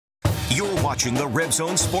You're watching the Red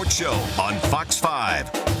Zone Sports Show on Fox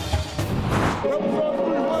 5.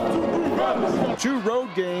 2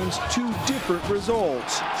 road games, 2 different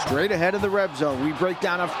results. Straight ahead of the Red Zone, we break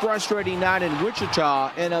down a frustrating night in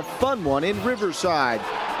Wichita and a fun one in Riverside.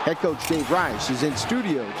 Head coach Dave Rice is in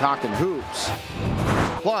studio talking hoops.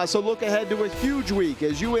 Plus, a look ahead to a huge week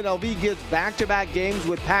as UNLV gets back-to-back games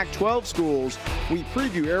with Pac-12 schools. We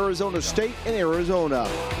preview Arizona State and Arizona.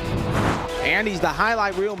 And he's the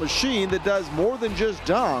highlight reel machine that does more than just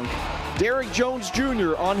dunk. Derek Jones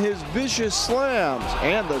Jr. on his vicious slams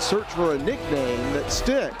and the search for a nickname that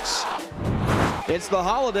sticks. It's the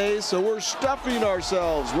holidays, so we're stuffing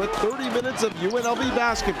ourselves with 30 minutes of UNLV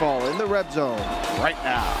basketball in the Red Zone right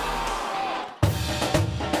now.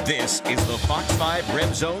 This is the Fox 5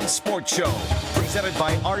 Red Zone Sports Show, presented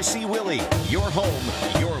by RC Willey. Your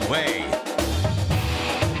home, your way.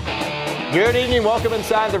 Good evening. Welcome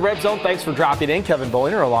inside the Red Zone. Thanks for dropping in. Kevin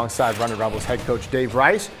Bollinger alongside Running Rebels head coach Dave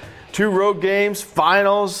Rice. 2 road games,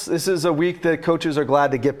 finals. This is a week that coaches are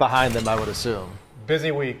glad to get behind them, I would assume.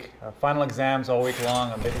 Busy week. Final exams all week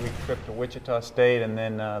long, a midweek trip to Wichita State, and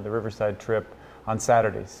then the Riverside trip on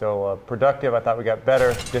Saturday. So productive. I thought we got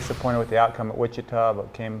better. Disappointed with the outcome at Wichita,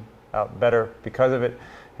 but came out better because of it.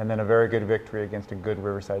 And then a very good victory against a good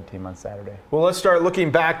Riverside team on Saturday. Well, let's start looking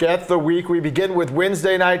back at the week. We begin with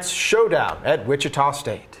Wednesday night's showdown at Wichita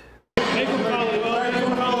State.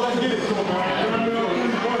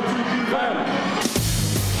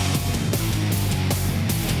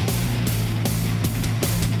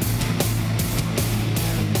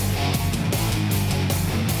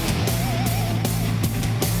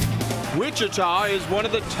 Wichita is one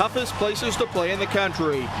of the toughest places to play in the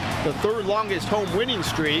country. The 3rd longest home winning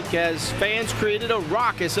streak as fans created a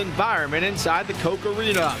raucous environment inside the Koch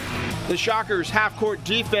Arena. The Shockers' half-court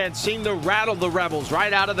defense seemed to rattle the Rebels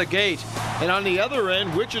right out of the gate. And on the other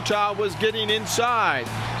end, Wichita was getting inside.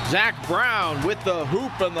 Zach Brown with the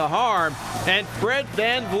hoop and the harm, and Fred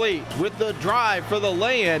Van Vliet with the drive for the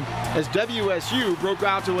lay-in as WSU broke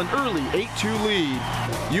out to an early 8-2 lead.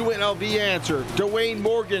 UNLV answered. Dwayne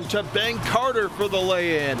Morgan to Ben Carter for the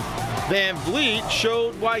lay-in. Van Vliet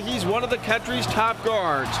showed why he's one of the country's top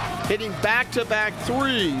guards, hitting back-to-back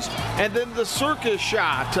threes, and then the circus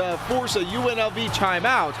shot to force a UNLV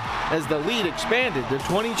timeout as the lead expanded to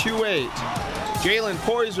 22-8. Jalen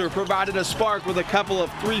Poyser provided a spark with a couple of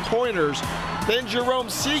 3-pointers. Then Jerome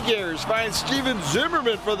Seegers finds Steven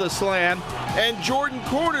Zimmerman for the slam, and Jordan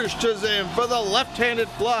Cornish to Zim for the left-handed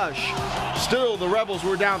flush. Still, the Rebels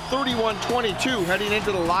were down 31-22 heading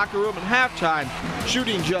into the locker room at halftime,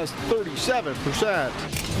 shooting just 37%.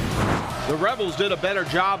 The Rebels did a better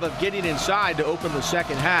job of getting inside to open the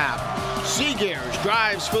second half. Seegers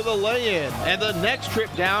drives for the lay-in, and the next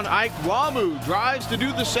trip down, Ike Wamu drives to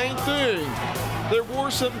do the same thing. There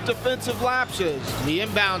were some defensive lapses. The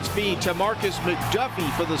inbounds feed to Marcus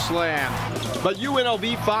McDuffie for the slam. But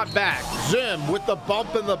UNLV fought back. Zim with the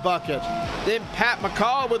bump in the bucket. Then Pat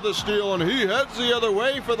McCaw with the steal, and he heads the other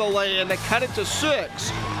way for the lay-in to cut it to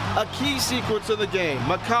 6. A key sequence of the game.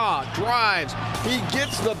 McCaw drives. He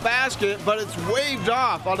gets the basket, but it's waved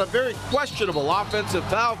off on a very questionable offensive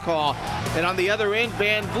foul call. And on the other end,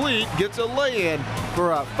 Van Vliet gets a lay-in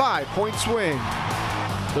for a 5-point swing.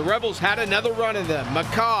 The Rebels had another run in them.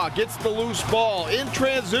 McCaw gets the loose ball. In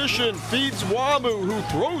transition, feeds Wamu, who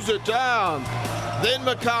throws it down. Then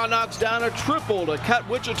McCaw knocks down a triple to cut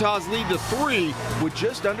Wichita's lead to 3 with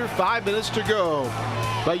just under 5 minutes to go.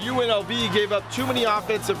 But UNLV gave up too many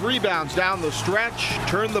offensive rebounds down the stretch,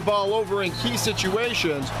 turned the ball over in key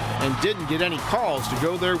situations, and didn't get any calls to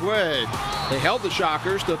go their way. They held the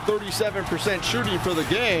Shockers to 37% shooting for the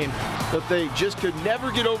game, but they just could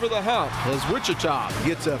never get over the hump as Wichita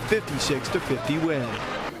gets a 56-50 win.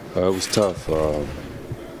 It was tough. The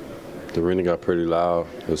arena got pretty loud.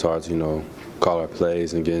 It was hard to, call our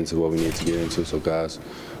plays and get into what we need to get into, so guys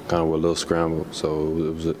kind of were a little scrambled.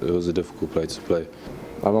 So it was a difficult place to play.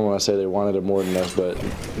 I don't want to say they wanted it more than us, but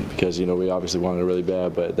because we obviously wanted it really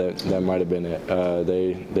bad, but that might have been it.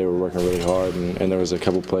 They were working really hard, and there was a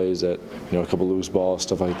couple plays that a couple loose balls,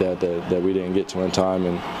 stuff like that we didn't get to in time,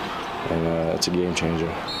 and it's a game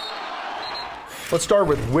changer. Let's start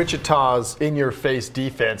with Wichita's in-your-face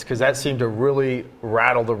defense, because that seemed to really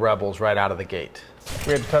rattle the Rebels right out of the gate.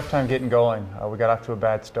 We had a tough time getting going. We got off to a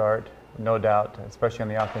bad start, no doubt, especially on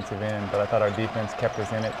the offensive end, but I thought our defense kept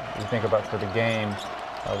us in it. If you think about for the game,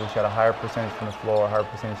 we shot a higher percentage from the floor, a higher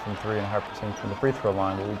percentage from 3, and a higher percentage from the free throw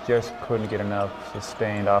line, but we just couldn't get enough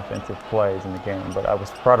sustained offensive plays in the game. But I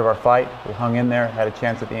was proud of our fight. We hung in there, had a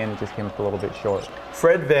chance at the end, it just came up a little bit short.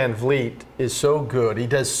 Fred Van Vliet is so good. He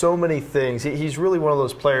does so many things. He's really one of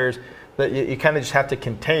those players that you kind of just have to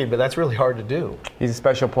contain, but that's really hard to do. He's a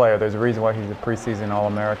special player. There's a reason why he's a preseason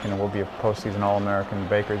All-American and will be a postseason All-American.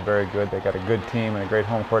 Baker's very good. They got a good team and a great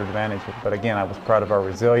home court advantage. But again, I was proud of our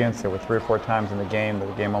resilience. There were 3 or 4 times in the game that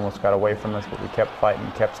the game almost got away from us, but we kept fighting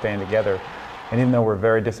and kept staying together. And even though we're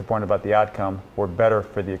very disappointed about the outcome, we're better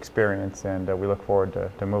for the experience, and we look forward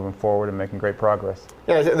to moving forward and making great progress.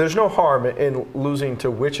 Yeah, there's no harm in losing to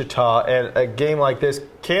Wichita, and a game like this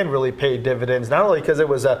can really pay dividends, not only because it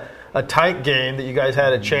was a tight game that you guys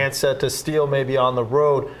had a chance to steal maybe on the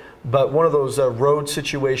road, but one of those road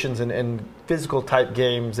situations and physical type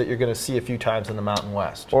games that you're going to see a few times in the Mountain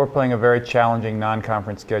West. We're playing a very challenging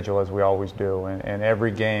non-conference schedule, as we always do, and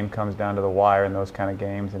every game comes down to the wire in those kind of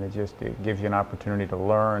games, and it gives you an opportunity to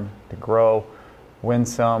learn, to grow, win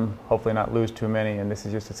some, hopefully not lose too many, and this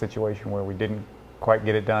is just a situation where we didn't quite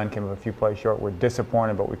get it done, came a few plays short. We're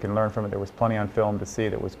disappointed, but we can learn from it. There was plenty on film to see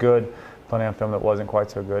that was good, plenty on film that wasn't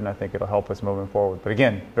quite so good, and I think it'll help us moving forward. But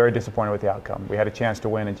again, very disappointed with the outcome. We had a chance to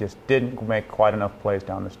win and just didn't make quite enough plays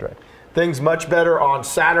down the stretch. Things much better on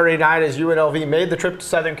Saturday night as UNLV made the trip to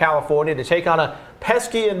Southern California to take on a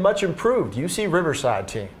pesky and much improved UC Riverside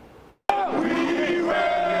team.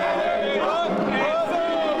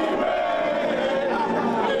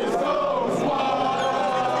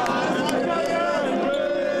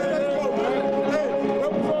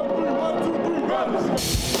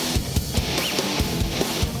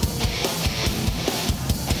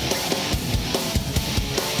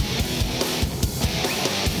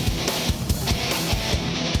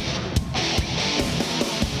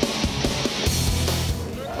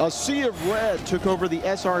 A sea of red took over the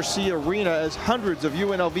SRC Arena as hundreds of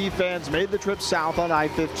UNLV fans made the trip south on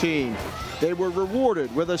I-15. They were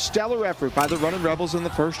rewarded with a stellar effort by the Runnin' Rebels in the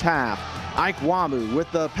first half. Ike Wamu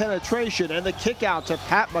with the penetration and the kick out to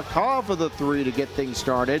Pat McCaw for the 3 to get things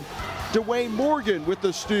started. Dwayne Morgan with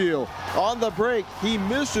the steal. On the break, he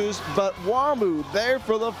misses, but Wamu there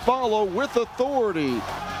for the follow with authority.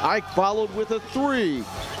 Ike followed with a 3.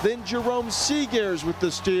 Then Jerome Seegers with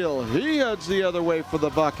the steal. He heads the other way for the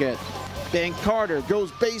bucket. Ben Carter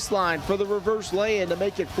goes baseline for the reverse lay-in to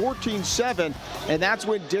make it 14-7, and that's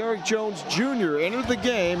when Derek Jones Jr. entered the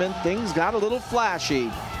game and things got a little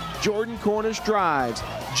flashy. Jordan Cornish drives.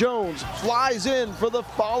 Jones flies in for the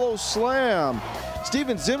follow slam.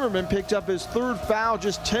 Steven Zimmerman picked up his 3rd foul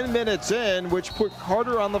just 10 minutes in, which put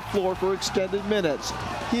Carter on the floor for extended minutes.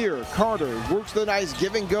 Here, Carter works the nice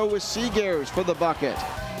give and go with Seegers for the bucket.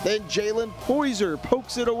 Then Jalen Poyser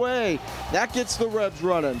pokes it away. That gets the Rebs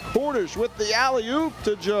running. Cornish with the alley-oop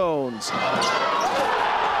to Jones.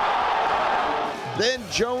 Then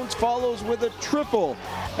Jones follows with a triple.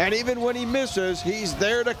 And even when he misses, he's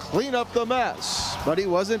there to clean up the mess. But he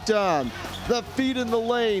wasn't done. The feet in the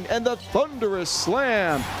lane and the thunderous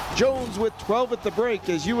slam. Jones with 12 at the break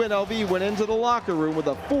as UNLV went into the locker room with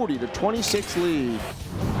a 40-26 lead.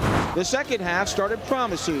 The second half started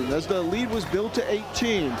promising as the lead was built to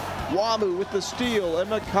 18. Wamu with the steal and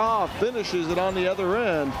McCaw finishes it on the other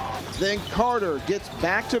end. Then Carter gets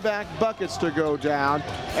back-to-back buckets to go down,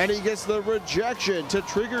 and he gets the rejection to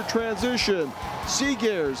trigger transition.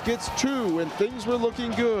 Seegers gets 2, and things were looking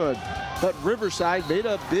good. But Riverside made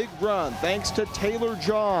a big run thanks to Taylor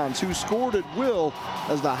Johns, who scored at will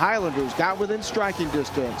as the Highlanders got within striking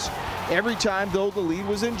distance. Every time, though, the lead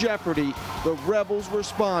was in jeopardy, the Rebels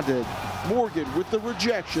responded. Morgan with the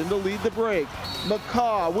rejection to lead the break.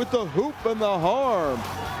 McCaw with the hoop and the harm.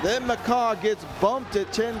 Then McCaw gets bumped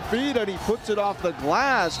at 10 feet and he puts it off the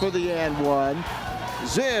glass for the and 1.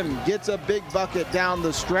 Zim gets a big bucket down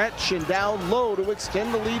the stretch and down low to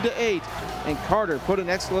extend the lead to 8. And Carter put an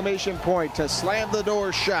exclamation point to slam the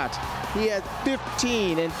door shut. He had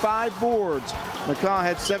 15 and 5 boards. McCaw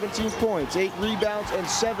had 17 points, 8 rebounds, and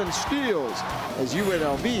 7 steals as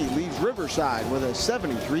UNLV leads Riverside with a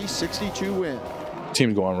 73-62 win.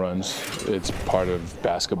 Teams go on runs. It's part of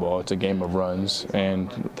basketball. It's a game of runs, and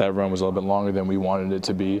that run was a little bit longer than we wanted it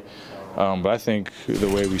to be. But I think the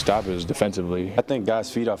way we stop it is defensively. I think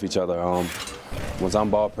guys feed off each other. Once I'm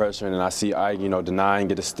ball pressuring and I see Ike, denying,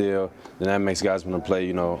 get a steal, then that makes guys want to play,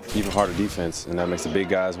 even harder defense, and that makes the big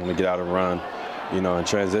guys want to get out and run. In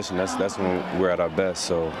transition, that's when we're at our best.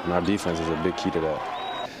 So our defense is a big key to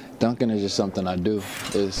that. Dunking is just something I do.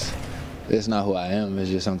 It's not who I am. It's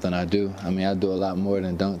just something I do. I mean, I do a lot more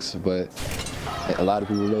than dunks, but a lot of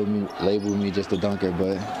people label me just a dunker,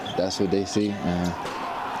 but that's what they see, and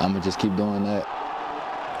I'm gonna just keep doing that.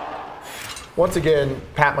 Once again,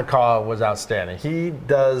 Pat McCaw was outstanding. He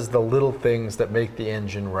does the little things that make the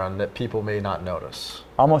engine run that people may not notice.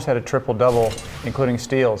 Almost had a triple-double, including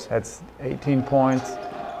steals. Had 18 points,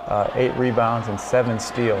 8 rebounds, and 7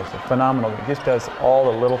 steals. Phenomenal. He just does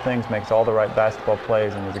all the little things, makes all the right basketball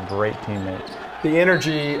plays, and is a great teammate. The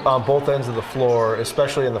energy on both ends of the floor,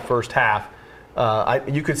 especially in the first half,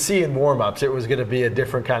 you could see in warm-ups it was going to be a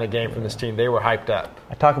different kind of game from this team. They were hyped up.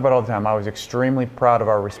 I talk about it all the time. I was extremely proud of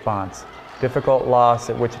our response. Difficult loss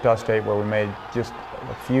at Wichita State where we made just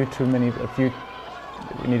we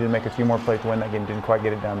needed to make a few more plays to win that game. Didn't quite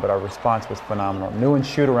get it done, but our response was phenomenal. Knew and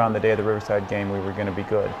shoot around the day of the Riverside game we were going to be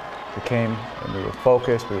good. We came and we were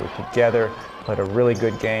focused, we were together, played a really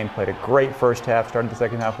good game, played a great first half, started the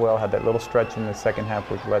second half well, had that little stretch in the second half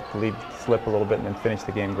where we let the lead slip a little bit and then finished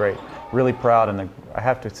the game great. Really proud, and I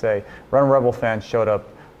have to say, Runnin' Rebel fans showed up.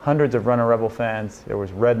 Hundreds of Runnin' Rebel fans. There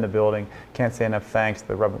was red in the building. Can't say enough thanks to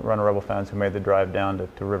the Runnin' Rebel fans who made the drive down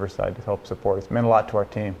to Riverside to help support us. It meant a lot to our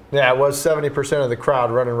team. Yeah, it was 70% of the crowd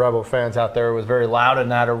Runnin' Rebel fans out there. It was very loud in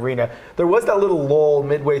that arena. There was that little lull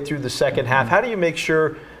midway through the second half. How do you make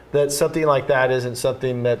sure that something like that isn't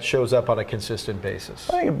something that shows up on a consistent basis?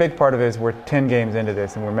 I think a big part of it is we're 10 games into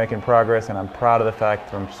this and we're making progress, and I'm proud of the fact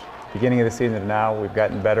from beginning of the season to now we've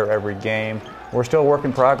gotten better every game. We're still a work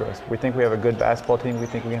in progress. We think we have a good basketball team. We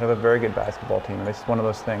think we have a very good basketball team, and it's one of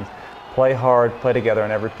those things. Play hard, play together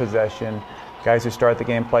in every possession. Guys who start the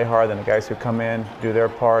game play hard, then the guys who come in do their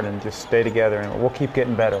part and just stay together, and we'll keep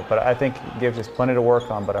getting better. But I think it gives us plenty to work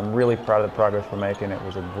on, but I'm really proud of the progress we're making. It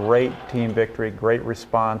was a great team victory, great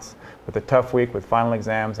response with a tough week with final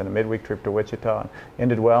exams and a midweek trip to Wichita.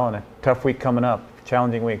 Ended well, and a tough week coming up,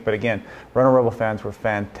 challenging week. But again, Runnin' Rebel fans were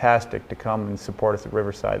fantastic to come and support us at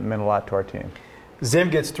Riverside. It meant a lot to our team.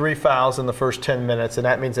 Zim gets 3 fouls in the first 10 minutes, and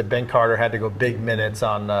that means that Ben Carter had to go big minutes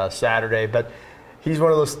on Saturday. But he's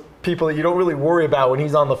one of those people that you don't really worry about when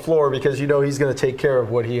he's on the floor because you know he's going to take care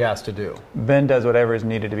of what he has to do. Ben does whatever is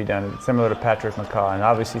needed to be done, similar to Patrick McCaw. And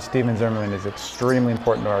obviously Steven Zimmerman is extremely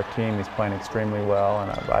important to our team. He's playing extremely well.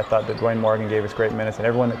 And I thought that Dwayne Morgan gave us great minutes, and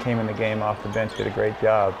everyone that came in the game off the bench did a great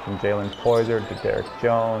job, from Jalen Poyser to Derek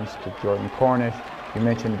Jones to Jordan Cornish. You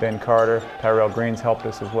mentioned Ben Carter. Tyrell Green's helped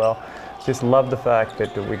us as well. Just love the fact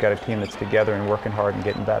that we got a team that's together and working hard and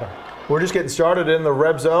getting better. We're just getting started in the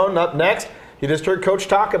Reb Zone. Up next, you just heard Coach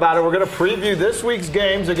talk about it. We're going to preview this week's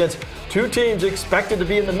games against two teams expected to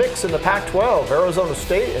be in the mix in the Pac-12, Arizona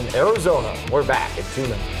State and Arizona. We're back in 2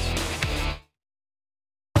 minutes.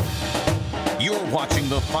 You're watching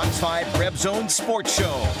the Fox 5 Reb Zone Sports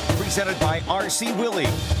Show, presented by RC Willey.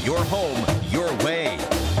 Your home, your way.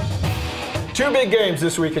 2 big games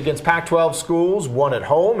this week against Pac-12 schools, one at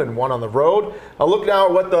home and one on the road. A look now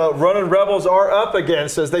at what the Runnin' Rebels are up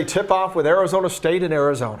against as they tip off with Arizona State and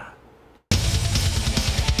Arizona.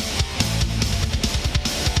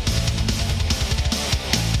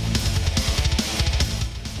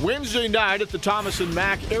 Wednesday night at the Thomas &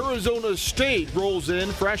 Mack, Arizona State rolls in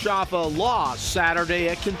fresh off a loss Saturday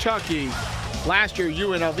at Kentucky. Last year,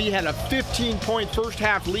 UNLV had a 15-point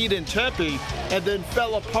first-half lead in Tempe and then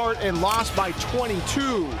fell apart and lost by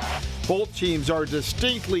 22. Both teams are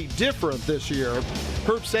distinctly different this year.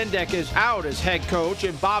 Herb Sendek is out as head coach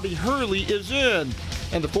and Bobby Hurley is in.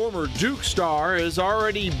 And the former Duke star has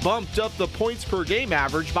already bumped up the points per game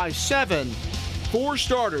average by 7. 4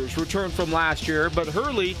 starters returned from last year, but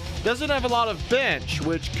Hurley doesn't have a lot of bench,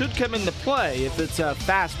 which could come into play if it's a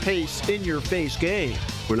fast-paced, in-your-face game.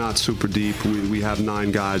 We're not super deep. We have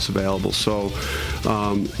 9 guys available. So,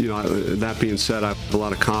 that being said, I have a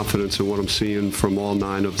lot of confidence in what I'm seeing from all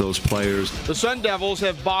 9 of those players. The Sun Devils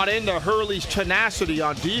have bought into Hurley's tenacity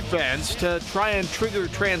on defense to try and trigger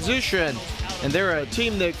transition, and they're a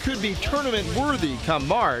team that could be tournament-worthy come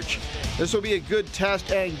March. This will be a good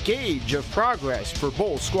test and gauge of progress for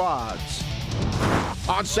both squads.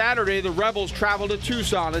 On Saturday, the Rebels travel to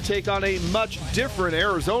Tucson to take on a much different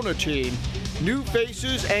Arizona team. New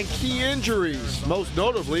faces and key injuries, most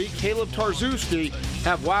notably Caleb Tarczewski,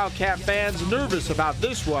 have Wildcat fans nervous about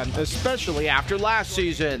this one, especially after last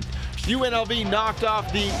season. UNLV knocked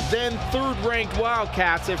off the then third-ranked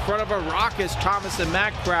Wildcats in front of a raucous Thomas &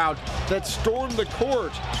 Mack crowd that stormed the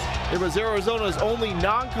court. It was Arizona's only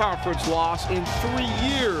non-conference loss in 3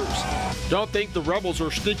 years. Don't think the Rebels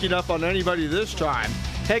are sneaking up on anybody this time.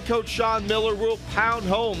 Head coach Sean Miller will pound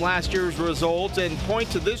home last year's results and point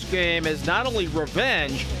to this game as not only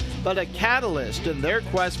revenge, but a catalyst in their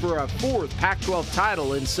quest for a 4th Pac-12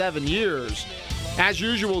 title in 7 years. As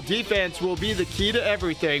usual, defense will be the key to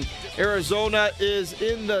everything. Arizona is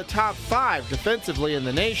in the top 5 defensively in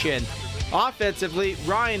the nation. Offensively,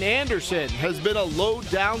 Ryan Anderson has been a low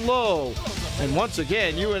down low. And once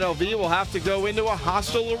again, UNLV will have to go into a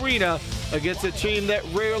hostile arena against a team that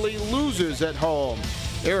rarely loses at home.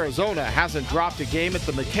 Arizona hasn't dropped a game at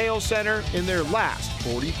the McHale Center in their last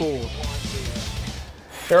 44.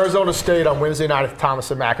 Arizona State on Wednesday night at Thomas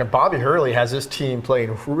 & Mack, and Bobby Hurley has this team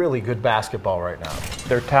playing really good basketball right now.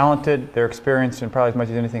 They're talented, they're experienced, and probably as much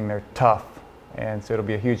as anything, they're tough. And so it'll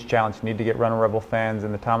be a huge challenge. You need to get Runnin' Rebel fans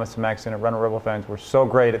in the Thomas & Mack Center. Runnin' Rebel fans were so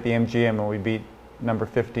great at the MGM when we beat number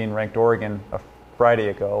 15 ranked Oregon a Friday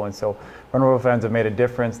ago. And so Runnin' Rebel fans have made a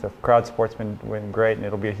difference. The crowd support's been great, and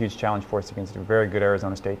it'll be a huge challenge for us against a very good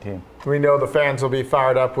Arizona State team. We know the fans will be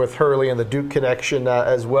fired up with Hurley and the Duke connection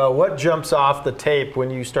as well. What jumps off the tape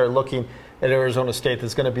when you start looking at Arizona State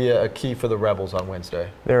that's going to be a key for the Rebels on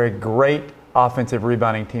Wednesday? They're a great offensive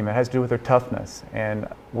rebounding team. It has to do with their toughness, and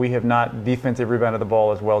we have not defensive rebounded the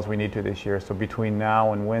ball as well as we need to this year. So between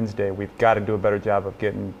now and Wednesday, we've got to do a better job of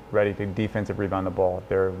getting ready to defensive rebound the ball.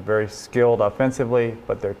 They're very skilled offensively,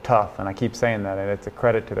 but they're tough, and I keep saying that, and it's a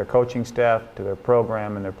credit to their coaching staff, to their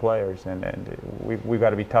program, and their players, and we've got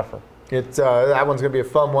to be tougher. That one's going to be a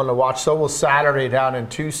fun one to watch. So will Saturday down in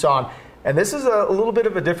Tucson, and this is a little bit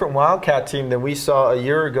of a different Wildcat team than we saw a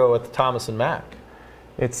year ago at the Thomas & Mack.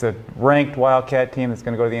 It's a ranked Wildcat team that's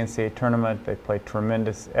going to go to the NCAA tournament. They play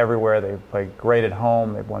tremendous everywhere. They play great at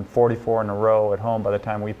home. They've won 44 in a row at home. By the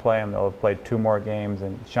time we play them, they'll have played 2 more games.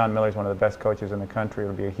 And Sean Miller's one of the best coaches in the country.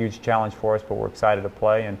 It'll be a huge challenge for us, but we're excited to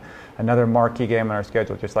play. And another marquee game on our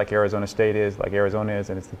schedule, just like Arizona State is, like Arizona is.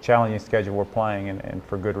 And it's the challenging schedule we're playing, and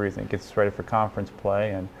for good reason. It gets us ready for conference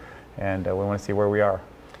play, and we want to see where we are.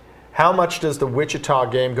 How much does the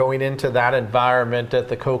Wichita game going into that environment at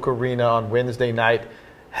the Koch Arena on Wednesday night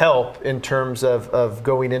help in terms of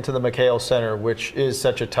going into the McHale Center, which is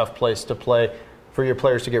such a tough place to play, for your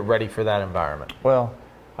players to get ready for that environment? Well,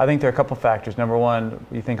 I think there are a couple factors. Number one,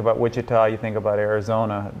 you think about Wichita, you think about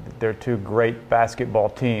Arizona. They're 2 great basketball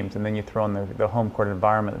teams, and then you throw in the home court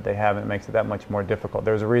environment that they have, and it makes it that much more difficult.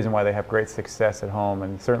 There's a reason why they have great success at home,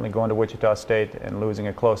 and certainly going to Wichita State and losing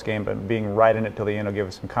a close game, but being right in it till the end will give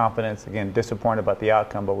us some confidence. Again, disappointed about the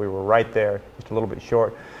outcome, but we were right there, just a little bit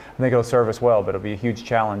short. I think it'll serve us well, but it'll be a huge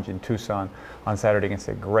challenge in Tucson on Saturday against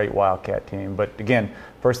a great Wildcat team. But again,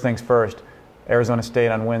 first things first, Arizona State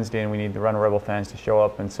on Wednesday, and we need the Runnin' Rebel fans to show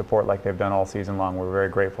up and support like they've done all season long. We're very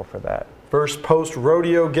grateful for that. First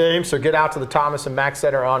post-rodeo game, so get out to the Thomas & Mack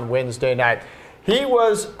Center on Wednesday night. He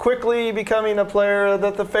was quickly becoming a player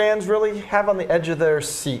that the fans really have on the edge of their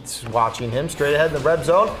seats watching him. Straight ahead in the Red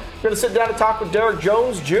Zone, we're going to sit down and talk with Derrick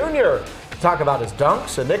Jones Jr., talk about his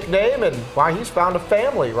dunks, a nickname, and why he's found a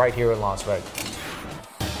family right here in Las Vegas.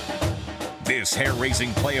 This hair-raising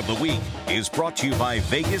play of the week is brought to you by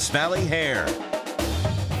Vegas Valley Hair.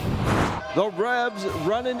 The Rebs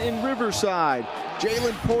running in Riverside.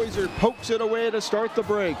 Jalen Poyser pokes it away to start the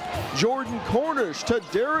break. Jordan Cornish to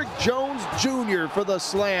Derrick Jones Jr. for the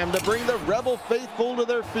slam to bring the Rebel faithful to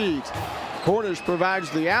their feet. Cornish provides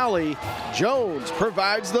the alley. Jones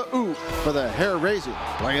provides the oop for the hair-raising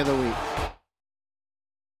play of the week.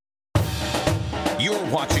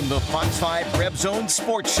 You're watching the Fox 5 Red Zone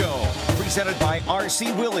Sports Show, presented by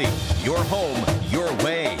RC Willey. Your home, your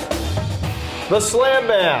way. The Slam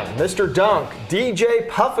Man, Mr. Dunk, DJ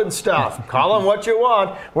Pufnstuf. Call him what you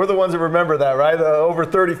want. We're the ones that remember that, right? The over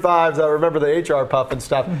 35s that remember the HR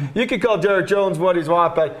Pufnstuf. You can call Derrick Jones what he's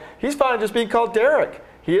want, but he's fine just being called Derrick.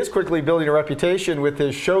 He is quickly building a reputation with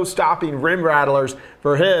his show-stopping rim rattlers.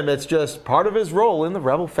 For him, it's just part of his role in the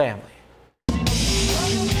Rebel family.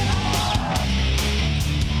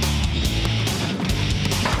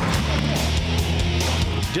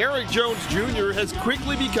 Derrick Jones Jr. has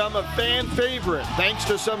quickly become a fan favorite thanks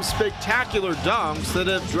to some spectacular dunks that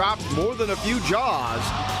have dropped more than a few jaws.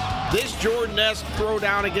 This Jordan-esque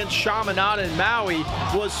throwdown against Chaminade and Maui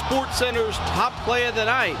was SportsCenter's top play of the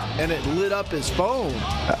night, and it lit up his phone.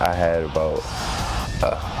 I had about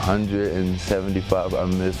 175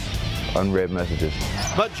 unread messages.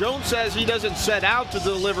 But Jones says he doesn't set out to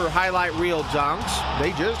deliver highlight reel dunks.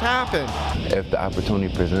 They just happen. If the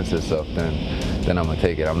opportunity presents itself, then I'm going to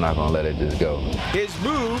take it. I'm not going to let it just go. His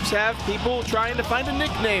moves have people trying to find a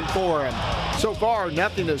nickname for him. So far,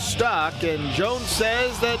 nothing has stuck, and Jones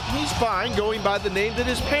says that he's fine going by the name that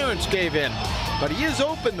his parents gave him. But he is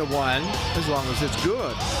open to one, as long as it's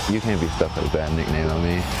good. You can't be stuck with a bad nickname. I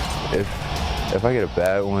mean, if I get a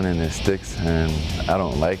bad one and it sticks and I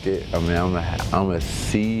don't like it, I mean, I'm gonna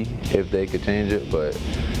see if they could change it, but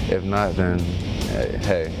if not, then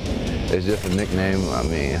hey, it's just a nickname. I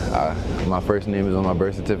mean, my first name is on my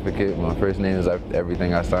birth certificate. My first name is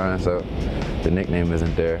everything I signed, so the nickname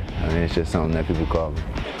isn't there. I mean, it's just something that people call me.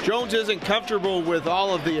 Jones isn't comfortable with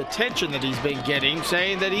all of the attention that he's been getting,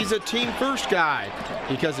 saying that he's a team-first guy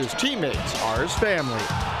because his teammates are his family.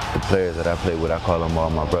 The players that I play with, I call them all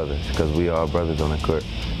my brothers because we all brothers on the court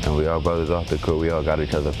and we all brothers off the court. We all got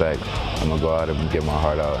each other's back. I'm going to go out and get my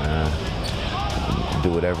heart out and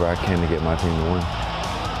do whatever I can to get my team to win.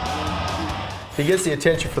 He gets the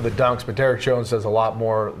attention for the dunks, but Derrick Jones does a lot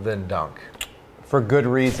more than dunk. For good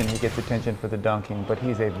reason he gets attention for the dunking, but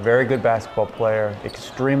he's a very good basketball player,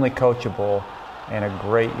 extremely coachable, and a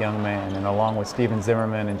great young man. And along with Steven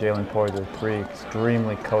Zimmerman and Jalen Poyer, they're three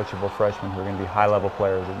extremely coachable freshmen who are going to be high-level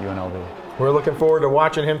players at UNLV. We're looking forward to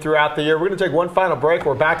watching him throughout the year. We're going to take one final break.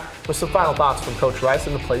 We're back with some final thoughts from Coach Rice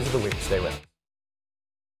and the plays of the week. Stay with us.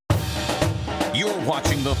 You're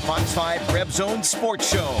watching the Fox 5 Red Zone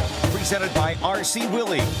Sports Show, presented by R.C.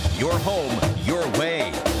 Willey. Your home, your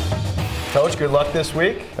way. Coach, good luck this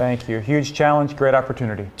week. Thank you. Huge challenge, great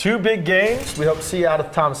opportunity. 2 big games. We hope to see you out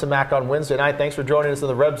at Thomas & Mack on Wednesday night. Thanks for joining us in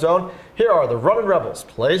the Red Zone. Here are the Running Rebels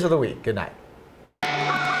plays of the week. Good night.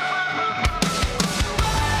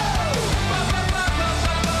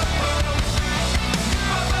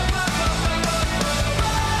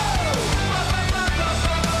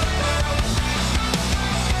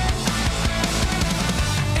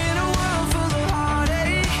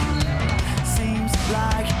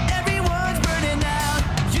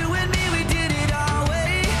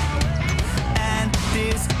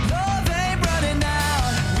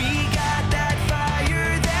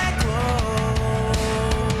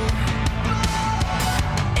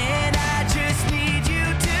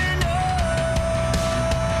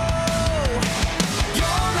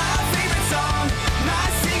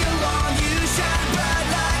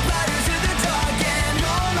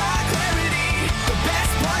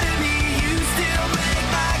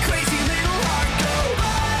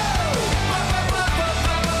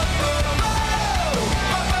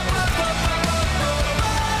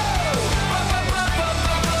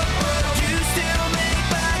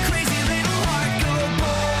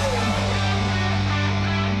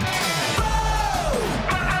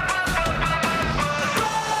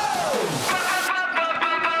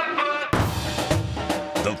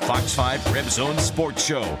 Fox 5 Red Zone Sports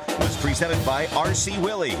Show was presented by R.C.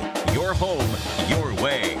 Willey. Your home, your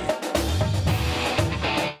way.